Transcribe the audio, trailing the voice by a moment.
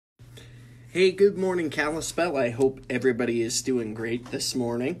Hey, good morning, Kalispell. I hope everybody is doing great this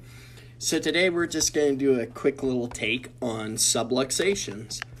morning. So today we're just going to do a quick little take on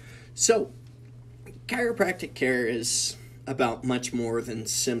subluxations. So, chiropractic care is about much more than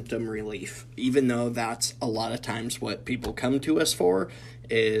symptom relief, even though that's a lot of times what people come to us for,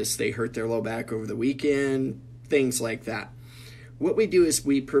 is they hurt their low back over the weekend, things like that. What we do is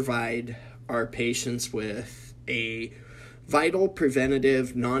we provide our patients with a vital,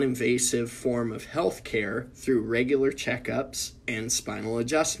 preventative, non-invasive form of health care through regular checkups and spinal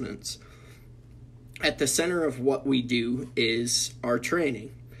adjustments. At the center of what we do is our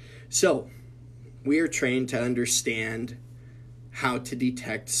training. So, we are trained to understand how to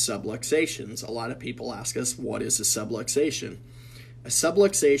detect subluxations. A lot of people ask us, what is a subluxation? A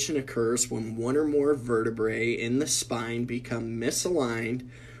subluxation occurs when one or more vertebrae in the spine become misaligned,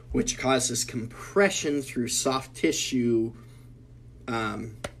 which causes compression through soft tissue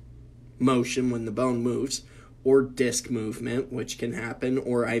motion when the bone moves, or disc movement, which can happen,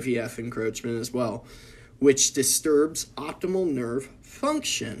 or IVF encroachment as well, which disturbs optimal nerve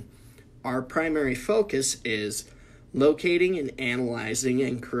function. Our primary focus is locating and analyzing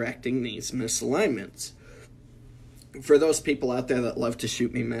and correcting these misalignments. For those people out there that love to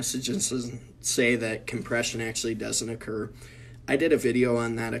shoot me messages and say that compression actually doesn't occur, I did a video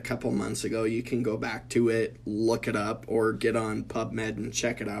on that a couple months ago. You can go back to it, look it up, or get on PubMed and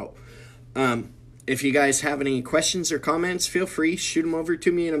check it out. If you guys have any questions or comments, feel free, shoot them over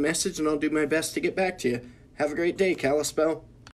to me in a message, and I'll do my best to get back to you. Have a great day, Kalispell.